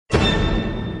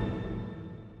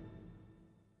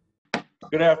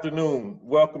Good afternoon.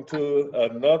 Welcome to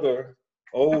another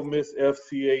Ole Miss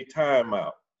FCA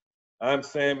Timeout. I'm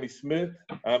Sammy Smith.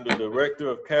 I'm the Director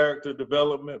of Character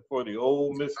Development for the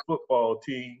Ole Miss football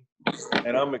team,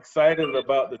 and I'm excited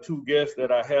about the two guests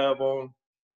that I have on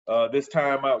this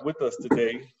timeout with us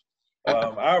today.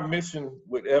 Our mission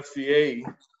with FCA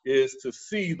is to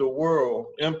see the world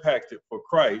impacted for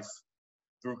Christ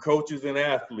through coaches and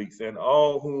athletes and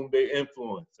all whom they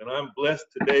influence. And I'm blessed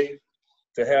today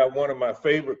to have one of my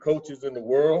favorite coaches in the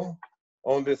world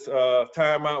on this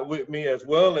timeout with me, as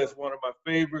well as one of my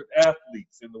favorite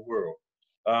athletes in the world.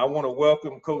 I want to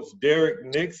welcome Coach Derek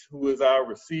Nix, who is our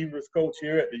receivers coach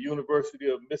here at the University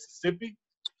of Mississippi.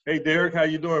 Hey, Derek, how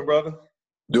you doing, brother?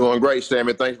 Doing great,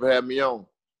 Sammy. Thanks for having me on.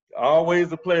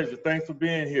 Always a pleasure. Thanks for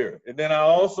being here. And then I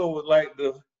also would like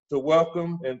to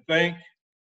welcome and thank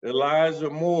Elijah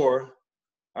Moore,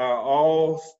 our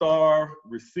all-star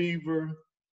receiver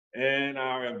and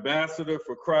our ambassador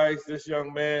for Christ. This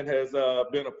young man has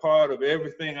been a part of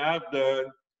everything I've done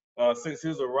since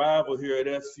his arrival here at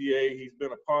FCA. He's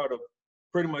been a part of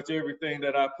pretty much everything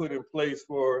that I put in place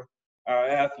for our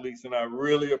athletes, and I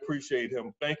really appreciate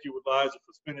him. Thank you, Elijah,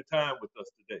 for spending time with us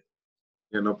today.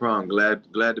 Yeah, no problem.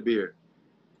 Glad to be here.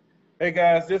 Hey,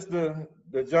 guys, just to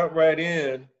jump right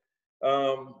in,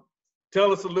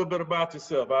 tell us a little bit about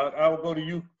yourself. I will go to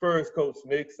you first, Coach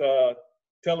Nix.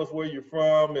 Tell us where you're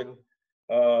from and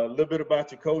a little bit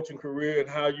about your coaching career and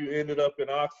how you ended up in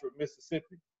Oxford,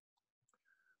 Mississippi.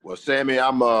 Well, Sammy,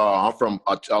 I'm from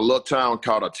a little town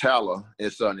called Atala.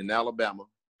 It's in Alabama,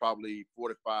 probably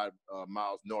 45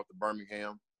 miles north of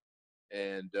Birmingham.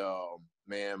 And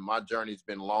man, my journey's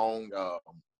been long.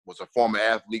 Was a former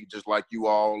athlete just like you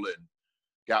all, and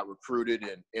got recruited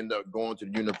and ended up going to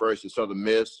the University of Southern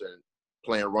Miss and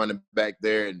playing running back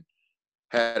there, and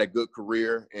had a good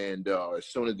career. And as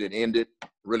soon as it ended,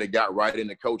 really got right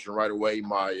into coaching right away.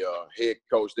 My head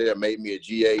coach there made me a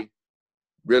GA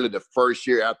really the first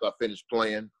year after I finished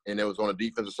playing, and it was on the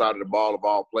defensive side of the ball of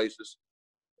all places.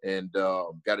 And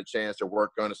got a chance to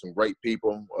work under some great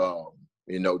people.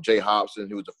 Jay Hobson,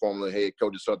 who was the former head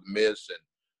coach of Southern Miss, and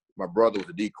my brother was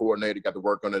the D coordinator, got to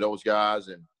work under those guys,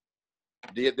 and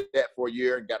did that for a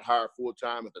year and got hired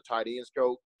full-time as the tight ends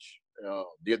coach.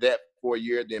 Did that for a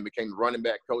year, then became the running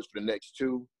back coach for the next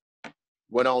two.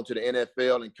 Went on to the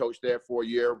NFL and coached there for a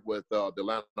year with the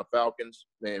Atlanta Falcons.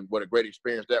 And what a great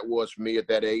experience that was for me at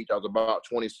that age. I was about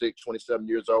 26, 27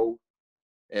 years old.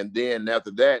 And then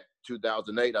after that,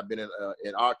 2008, I've been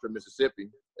in Oxford, Mississippi,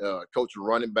 coaching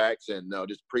running backs, and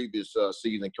this previous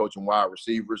season coaching wide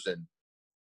receivers, and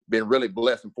been really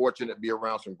blessed and fortunate to be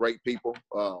around some great people,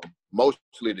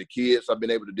 mostly the kids I've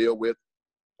been able to deal with,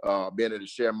 being able to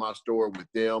share my story with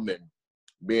them and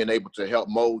being able to help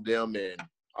mold them. And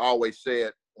I always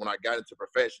said when I got into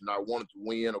profession, I wanted to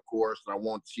win, of course, and I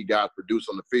wanted to see guys produce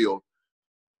on the field.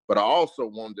 But I also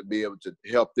wanted to be able to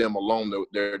help them along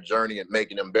their journey and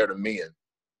making them better men.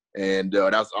 And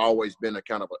that's always been a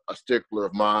kind of a stickler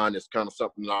of mine. It's kind of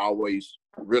something I always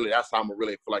that's how I'm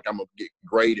really feel like I'm going to get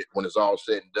graded when it's all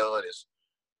said and done is,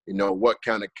 what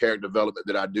kind of character development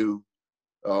did I do?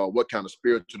 What kind of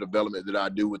spiritual development did I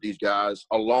do with these guys,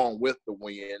 along with the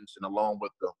wins and along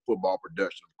with the football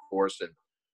production, of course. And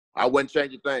I wouldn't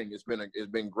change a thing. It's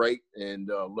been great, and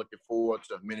looking forward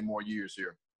to many more years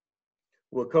here.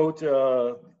 Well, Coach,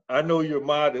 I know you're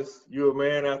modest. You're a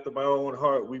man after my own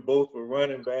heart. We both were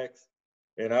running backs,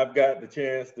 and I've got the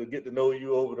chance to get to know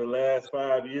you over the last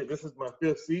 5 years. This is my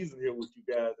 5th season here with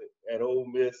you guys at Ole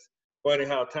Miss. Funny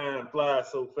how time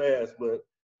flies so fast, but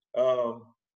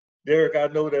Derek, I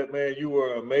know that, man, you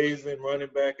were an amazing running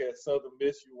back at Southern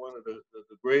Miss. You're one of the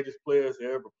greatest players to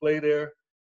ever play there.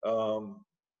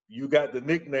 You got the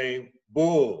nickname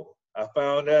Bull. I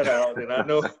found that out, and I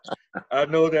know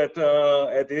that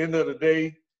at the end of the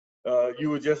day,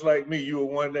 you were just like me. You were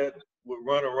one that would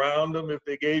run around them if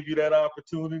they gave you that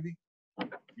opportunity.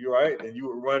 You're right, and you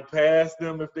would run past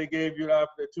them if they gave you the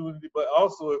opportunity. But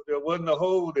also, if there wasn't a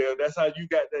hole there, that's how you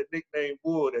got that nickname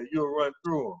Bull, that you'll run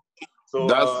through them. So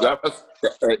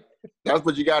that's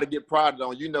what you got to get prided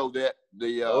on. You know that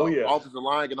the offensive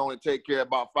line can only take care of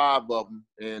about 5 of them,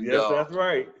 and yes, that's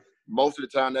right. Most of the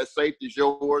time, that safety is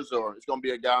yours, or it's going to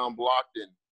be a guy unblocked, and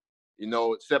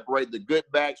separate the good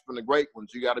backs from the great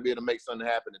ones. You got to be able to make something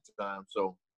happen at the time.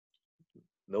 So,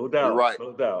 no doubt, you're right.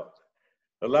 No doubt.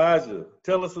 Elijah,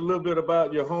 tell us a little bit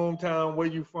about your hometown, where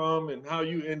you from, and how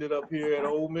you ended up here at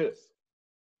Ole Miss.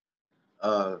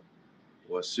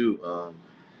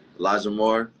 Elijah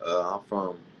Moore. I'm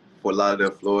from Fort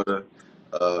Lauderdale, Florida.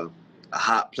 A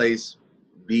hot place,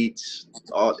 beach,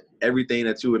 everything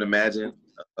that you would imagine.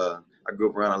 I grew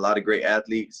up around a lot of great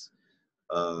athletes.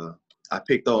 I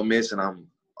picked Ole Miss, and I'm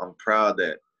proud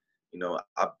that, you know,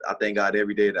 I thank God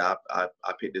every day that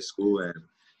I picked this school, and,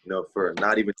 you know, for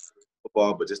not even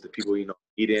football, but just the people, you know,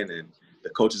 eating and the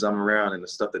coaches I'm around and the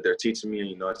stuff that they're teaching me. And,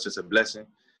 you know, it's just a blessing.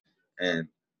 And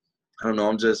I don't know,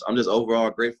 I'm just overall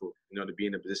grateful, you know, to be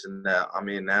in the position that I'm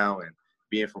in now. And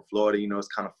being from Florida, you know, it's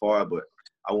kind of far, but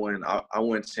I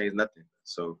wouldn't change nothing.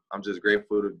 So I'm just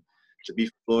grateful to be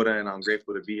from Florida, and I'm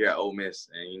grateful to be here at Ole Miss,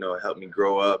 and, you know, help me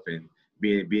grow up and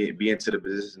be into the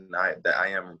position that I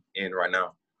am in right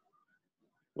now.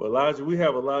 Well, Elijah, we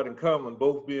have a lot in common,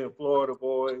 both being Florida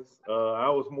boys. I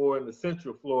was more in the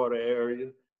Central Florida area,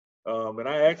 and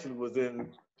I actually was in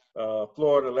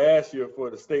Florida last year for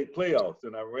the state playoffs,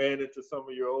 and I ran into some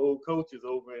of your old coaches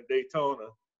over in Daytona,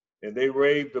 and they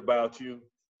raved about you.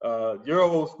 Your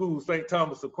old school, St.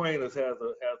 Thomas Aquinas, has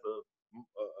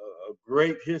a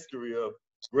great history of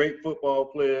great football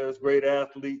players, great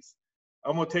athletes.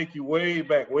 I'm gonna take you way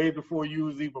back, way before you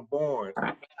was even born.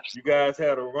 You guys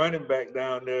had a running back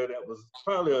down there that was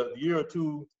probably a year or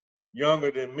two younger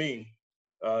than me.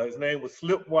 His name was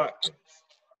Slip Watkins.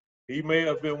 He may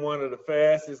have been one of the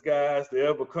fastest guys to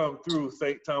ever come through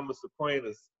St. Thomas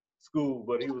Aquinas School,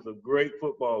 but he was a great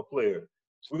football player.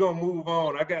 We're gonna move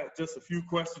on. I got just a few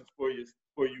questions for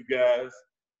you guys.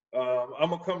 I'm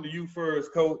gonna come to you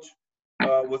first, Coach.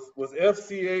 Was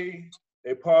FCA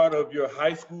a part of your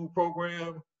high school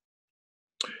program?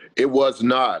 It was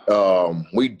not.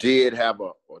 We did have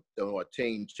a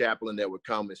team chaplain that would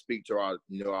come and speak to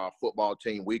our football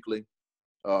team weekly.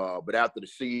 But after the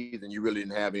season, you really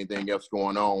didn't have anything else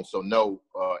going on. So no,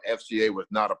 FCA was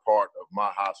not a part of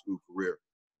my high school career.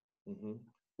 Mm-hmm.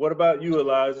 What about you,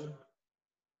 Elijah?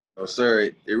 No, sir.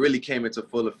 It really came into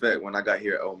full effect when I got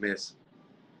here at Ole Miss.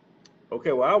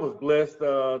 Okay, well, I was blessed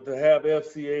to have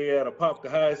FCA at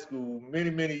Apopka High School many,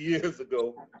 many years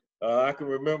ago. I can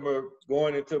remember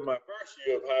going into my first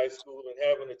year of high school and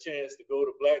having a chance to go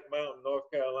to Black Mountain,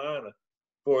 North Carolina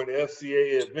for an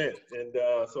FCA event. And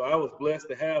so I was blessed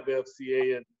to have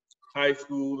FCA in high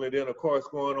school, and then, of course,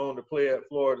 going on to play at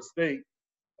Florida State,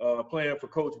 playing for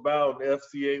Coach Bowden.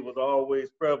 FCA was always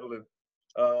prevalent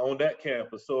on that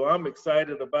campus. So I'm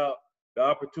excited about the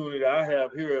opportunity I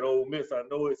have here at Ole Miss. I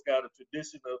know it's got a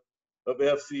tradition of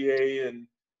FCA, and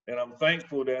I'm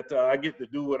thankful that I get to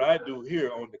do what I do here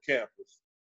on the campus.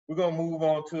 We're gonna move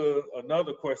on to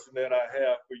another question that I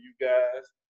have for you guys,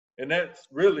 and that's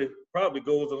really probably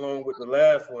goes along with the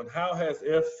last one. How has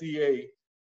FCA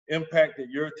impacted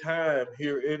your time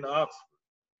here in Oxford,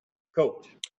 Coach?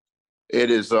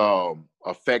 It is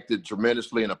affected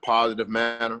tremendously in a positive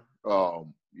manner.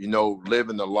 You know,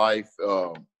 living the life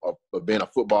of being a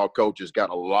football coach has got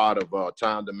a lot of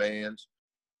time demands.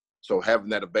 So having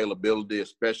that availability,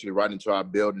 especially right into our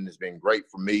building, has been great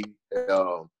for me.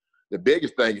 The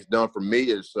biggest thing it's done for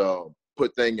me is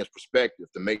put things in perspective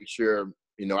to make sure,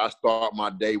 you know, I start my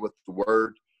day with the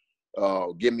word.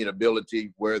 Give me an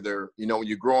ability whether, you know, when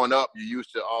you're growing up, you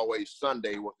used to always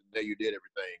Sunday was the day you did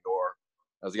everything.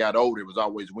 Or as I got older, it was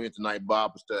always Wednesday night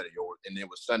Bible study, and it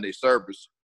was Sunday service.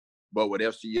 But with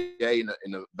FCA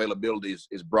and the availability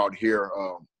is brought here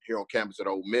on campus at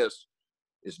Ole Miss,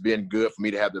 it's been good for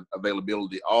me to have the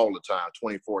availability all the time,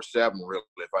 24/7, really,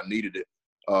 if I needed it.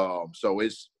 So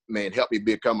it's, man, helped me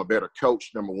become a better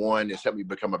coach, number one. It's helped me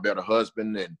become a better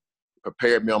husband and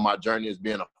prepared me on my journey as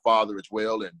being a father as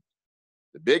well. And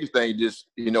the biggest thing, just,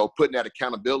 you know, putting that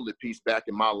accountability piece back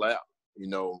in my lap. You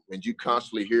know, when you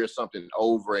constantly hear something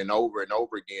over and over and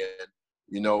over again,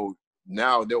 you know,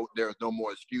 now there's no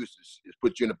more excuses. It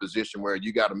puts you in a position where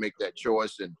you got to make that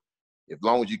choice. And as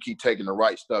long as you keep taking the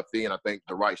right stuff in, I think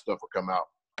the right stuff will come out.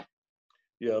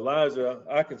 Yeah, Elijah,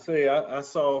 I can say I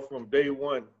saw from day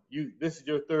one, this is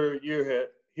your third year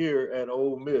here at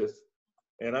Ole Miss.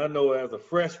 And I know as a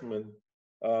freshman,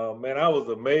 man, I was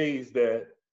amazed that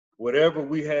whatever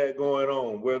we had going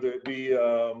on, whether it be,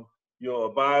 you know,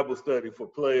 a Bible study for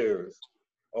players,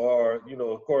 or, you know,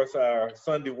 of course, our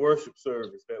Sunday worship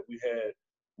service that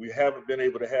we haven't been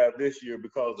able to have this year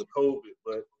because of COVID,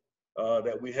 but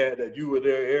that you were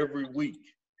there every week.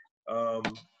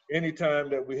 Anytime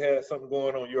that we had something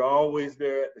going on, you're always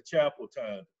there at the chapel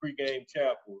time, pregame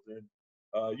chapels,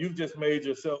 and you've just made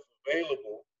yourself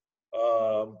available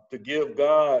to give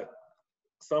God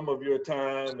some of your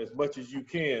time as much as you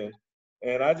can.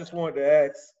 And I just wanted to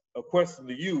ask a question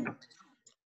to you,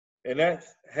 and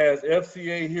that's, has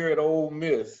FCA here at Ole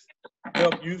Miss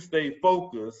helped you stay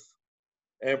focused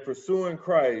and pursuing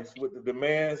Christ with the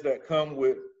demands that come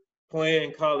with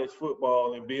playing college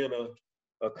football and being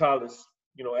a college,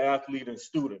 you know, athlete and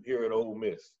student here at Ole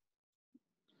Miss?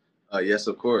 Yes,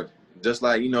 of course. Just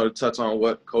like, you know, to touch on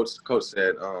what Coach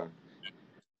said,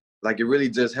 like it really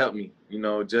just helped me,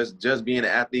 just being an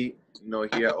athlete,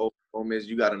 here at Ole Miss,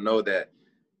 you got to know that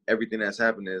everything that's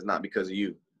happening is not because of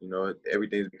you,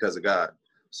 everything's because of God.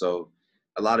 So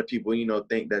a lot of people,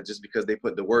 think that just because they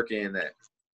put the work in that,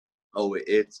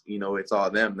 it's all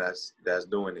them that's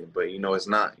doing it. But, it's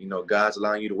not, God's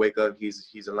allowing you to wake up.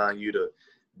 He's allowing you to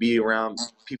be around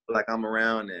people like I'm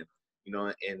around and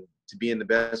to be in the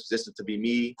best position to be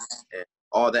me. And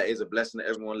all that is a blessing that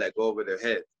everyone let go over their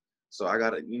head. So I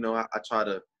gotta, I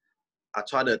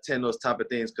try to attend those type of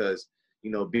things because,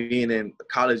 being in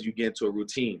college, you get into a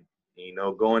routine.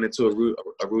 Going into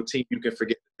a routine, you can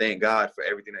forget to thank God for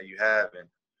everything that you have. And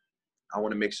I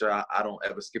want to make sure I don't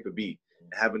ever skip a beat. And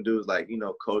having dudes like,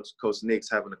 Coach Nix,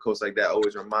 having a coach like that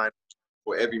always remind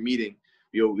for every meeting,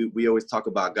 we always talk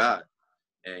about God.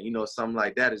 And, something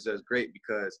like that is just great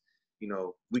because,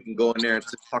 we can go in there and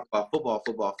just talk about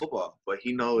football. But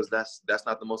he knows that's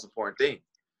not the most important thing.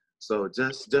 So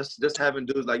just having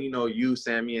dudes like, you,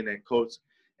 Sammy, and then Coach,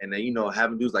 and then,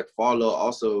 having dudes like Follow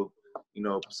also,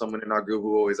 someone in our group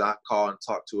who always I call and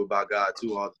talk to about God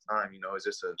too all the time, it's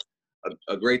just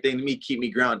a great thing to me, keep me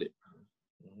grounded.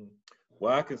 Mm-hmm.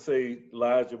 Well, I can say,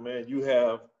 Elijah, man, you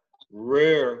have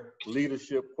rare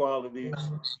leadership qualities.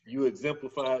 You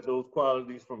exemplified those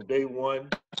qualities from day one.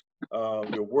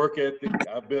 Your work ethic,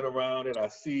 I've been around it, I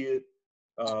see it.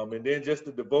 And then just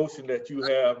the devotion that you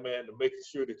have, man, to making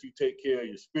sure that you take care of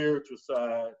your spiritual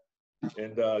side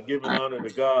and giving honor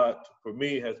to God, for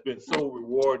me, has been so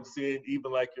rewarding. Seeing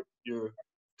even like your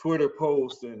Twitter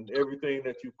posts and everything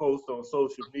that you post on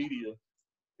social media,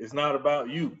 it's not about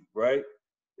you, right?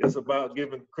 It's about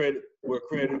giving credit where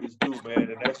credit is due,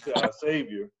 man, and that's to our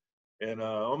Savior. And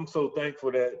I'm so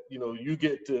thankful that, you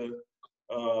get to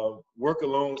work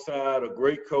alongside a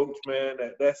great coach, man,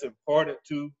 that's important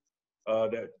too.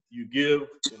 That you give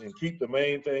and keep the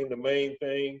main thing the main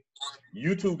thing.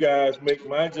 You two guys make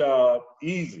my job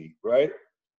easy, right?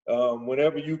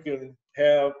 Whenever you can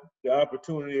have the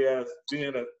opportunity as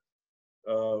being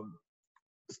a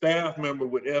staff member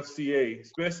with FCA,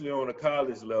 especially on a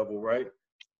college level, right?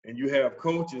 And you have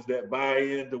coaches that buy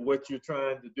into what you're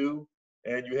trying to do,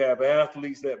 and you have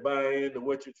athletes that buy into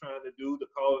what you're trying to do, the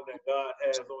calling that God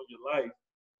has on your life.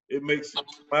 It makes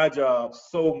my job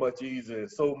so much easier and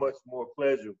so much more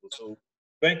pleasurable. So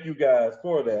thank you guys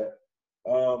for that.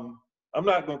 I'm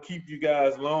not going to keep you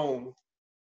guys long.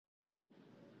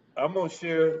 I'm going to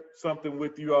share something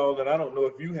with you all, and I don't know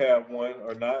if you have one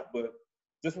or not, but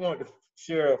just wanted to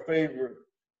share a favorite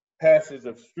passage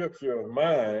of scripture of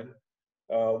mine,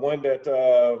 one that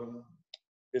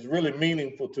is really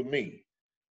meaningful to me.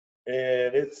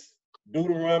 And it's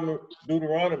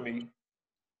Deuteronomy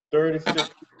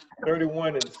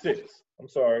 31 and 6. I'm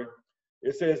sorry.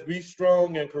 It says, be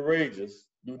strong and courageous.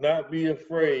 Do not be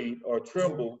afraid or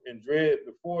tremble in dread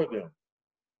before them.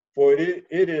 For it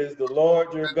is the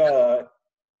Lord your God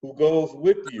who goes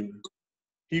with you.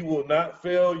 He will not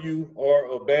fail you or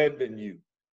abandon you.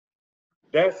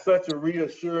 That's such a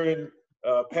reassuring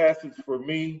passage for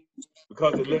me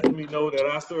because it lets me know that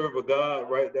I serve a God,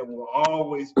 right, that will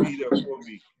always be there for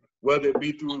me, whether it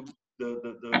be through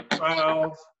the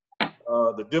trials,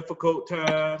 the difficult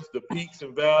times, the peaks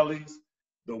and valleys,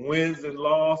 the wins and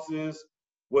losses,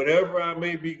 whatever I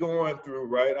may be going through,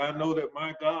 right? I know that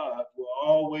my God will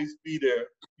always be there.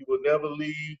 He will never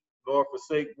leave nor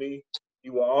forsake me. He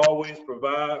will always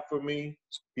provide for me.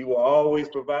 He will always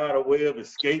provide a way of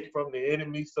escape from the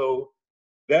enemy. So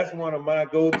that's one of my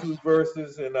go-to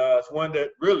verses, and it's one that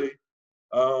really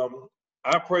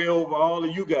I pray over all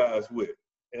of you guys with.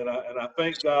 And I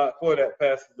thank God for that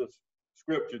passage of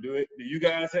scripture. Do you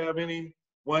guys have any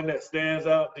one that stands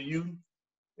out to you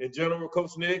in general,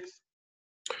 Coach Nix?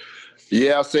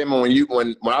 Yeah, Simon,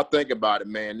 when I think about it,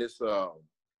 man, this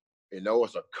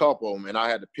it's a couple, and I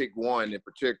had to pick one in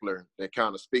particular that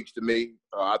kind of speaks to me.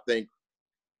 I think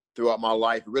throughout my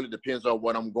life, it really depends on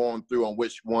what I'm going through on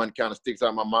which one kind of sticks out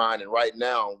in my mind. And right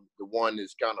now, the one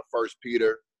is kind of 1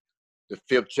 Peter, the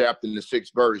 5th chapter and the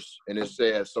 6th verse, and it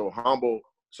says, so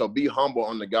be humble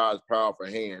under God's powerful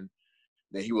hand,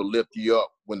 then he will lift you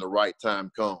up when the right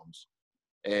time comes.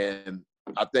 And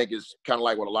I think it's kind of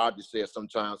like what Elijah said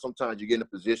sometimes. Sometimes you get in a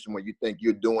position where you think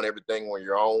you're doing everything on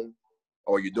your own,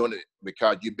 or you're doing it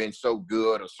because you've been so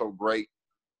good or so great.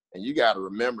 And you got to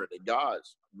remember that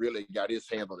God's really got his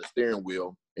hand on the steering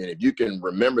wheel. And if you can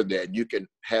remember that, you can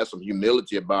have some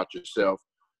humility about yourself.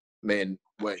 Man,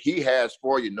 what he has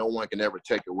for you, no one can ever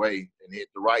take away. And at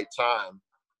the right time,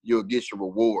 you'll get your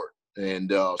reward. And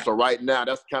so right now,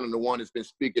 that's kind of the one that's been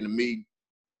speaking to me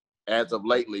as of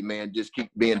lately, man. Just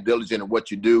keep being diligent in what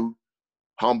you do.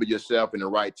 Humble yourself in the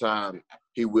right time.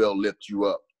 He will lift you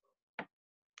up.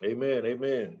 Amen.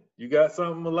 Amen. You got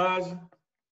something, Elijah?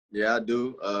 Yeah, I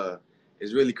do.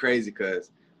 It's really crazy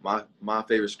because my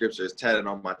favorite scripture is tatted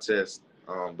on my chest.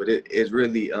 But it's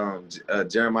really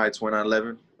Jeremiah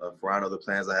 29:11. For I know the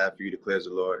plans I have for you, declares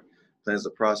the Lord. Plans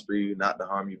to prosper you, not to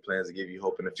harm you. Plans to give you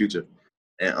hope in the future.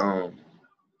 And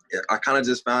I kind of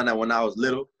just found that when I was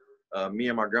little, me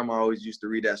and my grandma always used to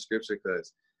read that scripture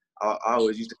because I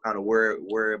always used to kind of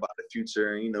worry about the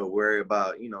future and, worry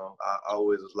about, I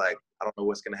always was like, I don't know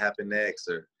what's going to happen next.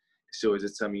 Or she always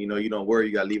just tell me, you don't worry,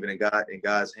 you got to leave it in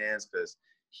God's hands because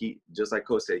he, just like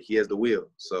Coach said, he has the will.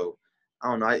 So I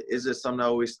don't know. It's just something that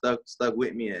always stuck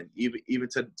with me. And even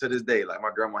to this day, like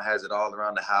my grandma has it all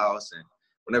around the house. And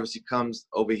whenever she comes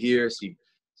over here, she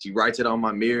writes it on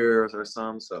my mirror or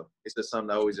something. So it's just something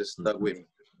that always just stuck with me.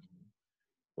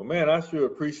 Well, man, I sure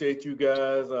appreciate you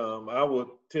guys. I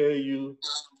will tell you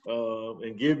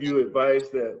and give you advice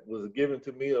that was given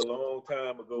to me a long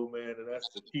time ago, man, and that's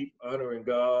to keep honoring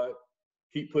God,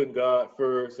 keep putting God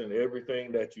first in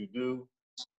everything that you do,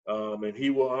 and he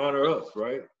will honor us,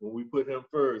 right? When we put him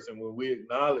first and when we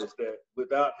acknowledge that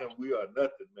without him, we are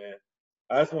nothing, man.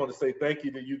 I just want to say thank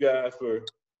you to you guys for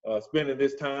spending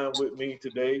this time with me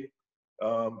today.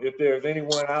 If there's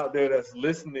anyone out there that's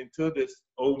listening to this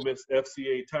Ole Miss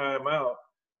FCA timeout,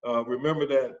 remember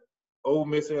that Ole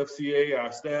Miss FCA,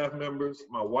 our staff members,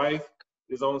 my wife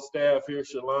is on staff here,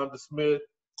 Shalonda Smith.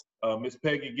 Miss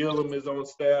Peggy Gillum is on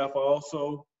staff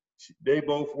also. They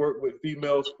both work with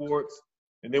female sports.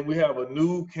 And then we have a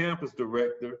new campus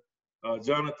director,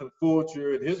 Jonathan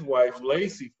Fulcher, and his wife,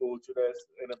 Lacey Fulcher, that's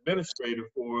an administrator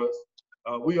for us.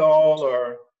 We all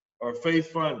are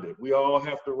faith funded. We all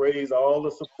have to raise all the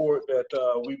support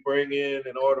that we bring in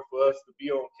order for us to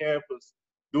be on campus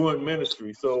doing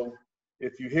ministry. So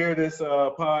if you hear this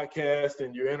podcast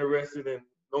and you're interested in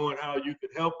knowing how you can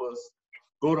help us,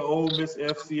 go to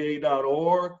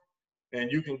olemissfca.org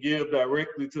and you can give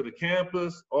directly to the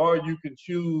campus, or you can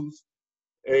choose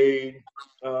a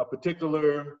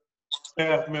particular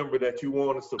staff member that you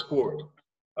want to support.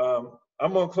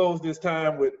 I'm going to close this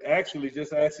time with actually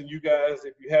just asking you guys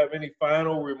if you have any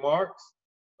final remarks.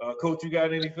 Coach, you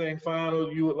got anything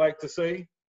final you would like to say?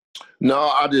 No,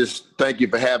 I just thank you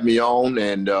for having me on.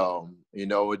 And,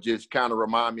 it just kind of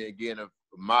remind me again of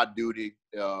my duty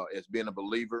as being a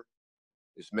believer.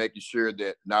 It's making sure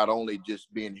that not only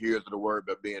just being hearers of the word,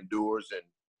 but being doers and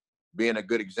being a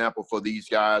good example for these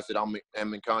guys that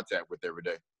I'm in contact with every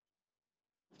day.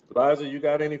 Elijah, you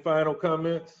got any final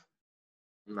comments?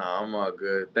 No, I'm all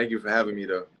good. Thank you for having me,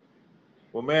 though.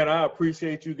 Well, man, I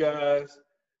appreciate you guys.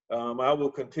 I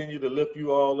will continue to lift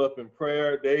you all up in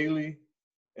prayer daily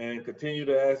and continue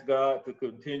to ask God to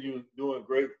continue doing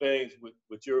great things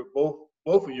with your both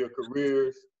of your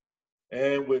careers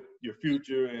and with your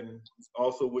future and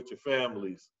also with your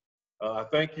families. I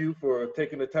thank you for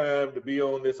taking the time to be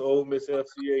on this Ole Miss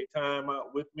FCA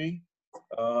timeout with me.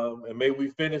 And may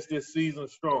we finish this season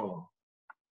strong.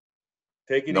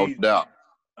 Take it easy. No doubt.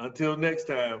 Until next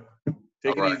time,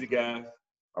 take it easy, guys.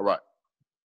 All right.